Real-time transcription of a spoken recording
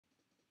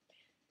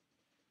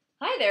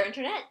there,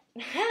 Internet.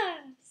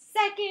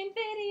 Second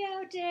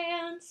video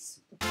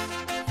dance.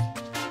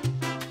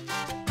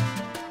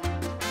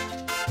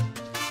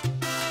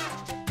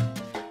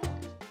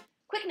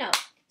 Quick note.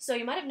 So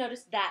you might have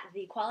noticed that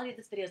the quality of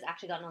this video has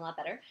actually gotten a lot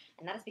better,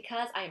 and that is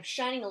because I am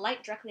shining a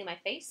light directly in my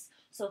face,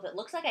 so if it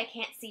looks like I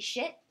can't see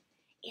shit,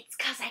 it's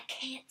because I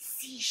can't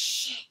see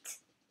shit.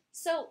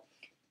 So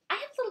I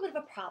have a little bit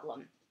of a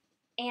problem,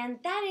 and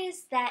that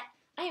is that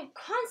I am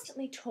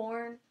constantly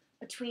torn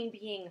between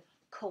being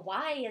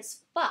kawaii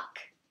as fuck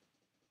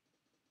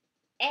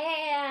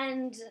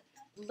and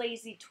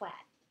lazy twat.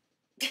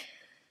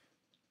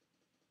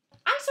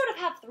 I sort of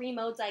have three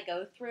modes I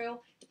go through,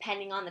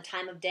 depending on the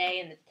time of day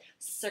and the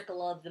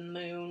circle of the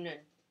moon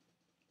and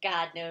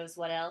God knows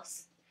what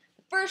else.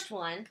 The first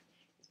one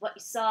is what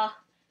you saw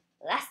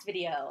last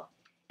video,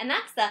 and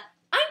that's the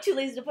I'm too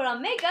lazy to put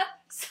on makeup,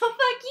 so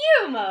fuck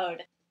you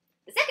mode.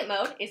 The second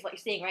mode is what you're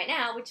seeing right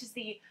now, which is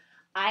the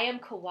I am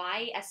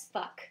kawaii as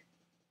fuck.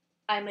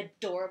 I'm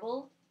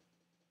adorable.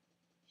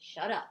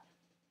 Shut up.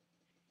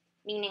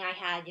 Meaning I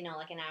had,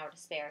 like an hour to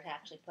spare to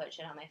actually put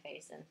shit on my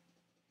face and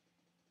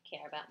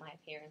care about my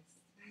appearance.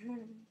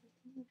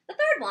 The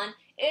third one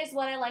is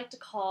what I like to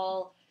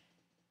call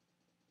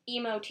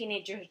emo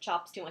teenager who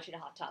chops too much at a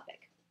hot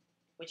topic,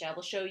 which I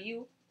will show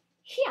you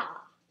here.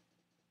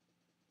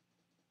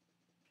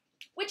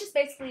 Which is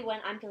basically when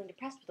I'm feeling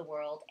depressed with the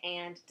world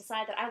and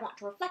decide that I want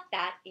to reflect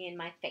that in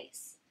my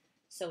face.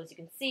 So as you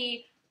can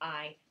see,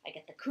 I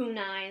get the coon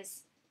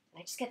eyes, and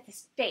I just get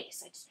this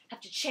face. I just have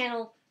to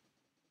channel,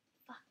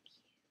 fuck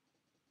you.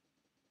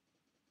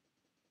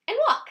 And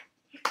walk.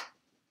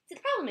 See, the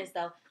problem is, though,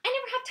 I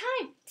never have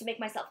time to make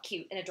myself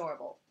cute and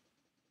adorable.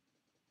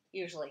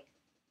 Usually.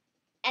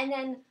 And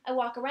then I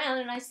walk around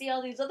and I see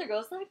all these other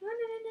girls like,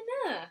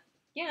 nah.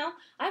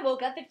 I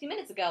woke up 50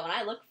 minutes ago and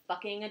I look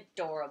fucking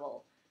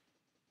adorable.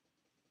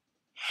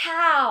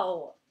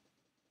 How?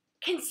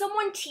 Can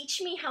someone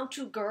teach me how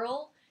to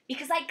girl?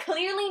 Because I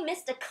clearly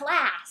missed a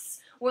class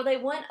where they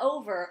went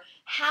over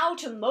how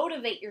to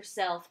motivate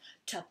yourself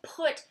to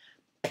put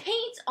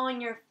paint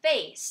on your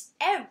face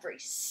every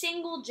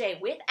single day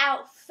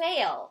without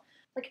fail.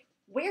 Like,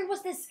 where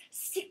was this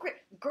secret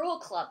girl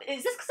club?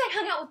 Is this because I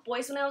hung out with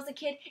boys when I was a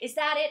kid? Is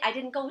that it? I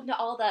didn't go into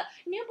all the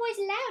no boys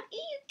allowed,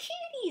 ew,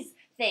 cuties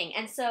thing.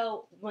 And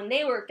so when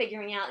they were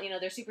figuring out,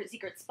 their super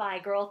secret spy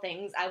girl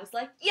things, I was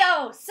like,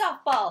 yo,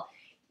 softball,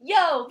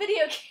 yo,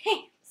 video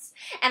games.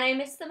 And I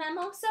missed the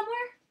memo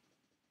somewhere?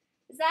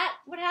 Is that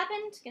what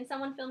happened? Can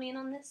someone fill me in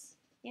on this?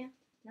 Yeah?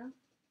 No?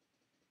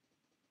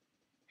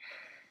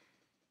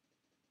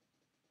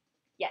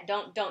 Yeah,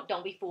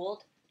 don't be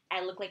fooled.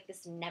 I look like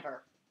this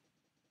never.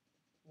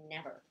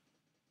 Never.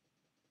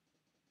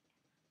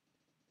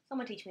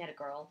 Someone teach me how to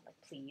girl, like,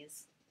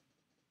 please.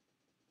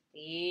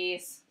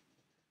 Please.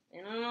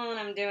 I don't know what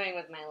I'm doing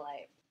with my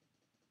life.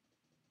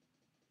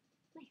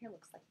 My hair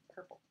looks like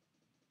purple.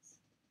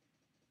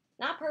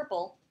 Not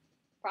purple.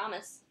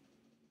 Promise.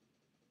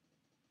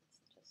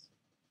 It's just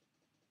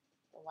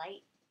the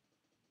light.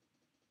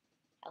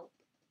 Help.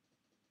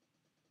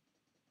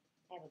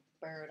 I have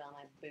a bird on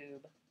my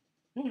boob.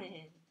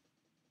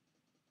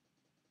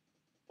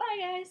 Bye,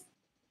 guys.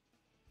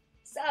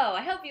 So,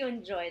 I hope you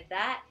enjoyed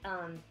that.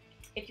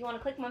 If you want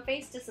to click my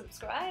face to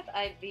subscribe,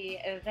 I'd be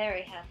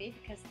very happy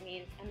because it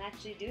means I'm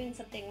actually doing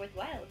something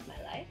worthwhile with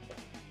my life.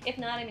 If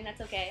not, I mean,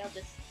 that's okay.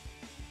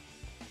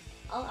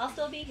 I'll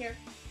still be here.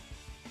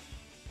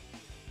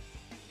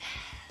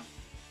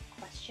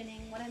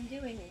 Questioning what I'm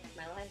doing with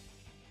my life.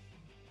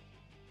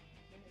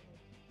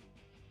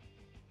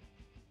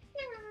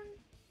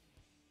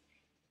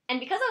 And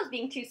because I was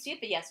being too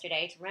stupid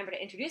yesterday to remember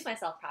to introduce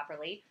myself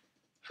properly,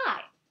 hi,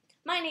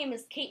 my name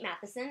is Kate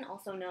Matheson,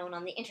 also known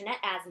on the internet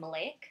as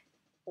Milaek,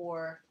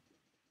 or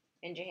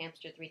Ninja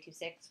Hamster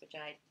 326, which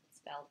I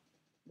spelled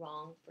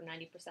wrong for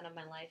 90% of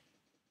my life.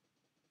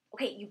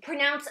 Okay, you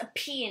pronounce a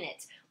P in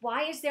it.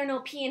 Why is there no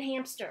P in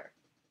hamster?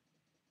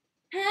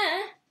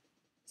 Huh?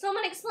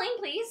 Someone explain,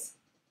 please.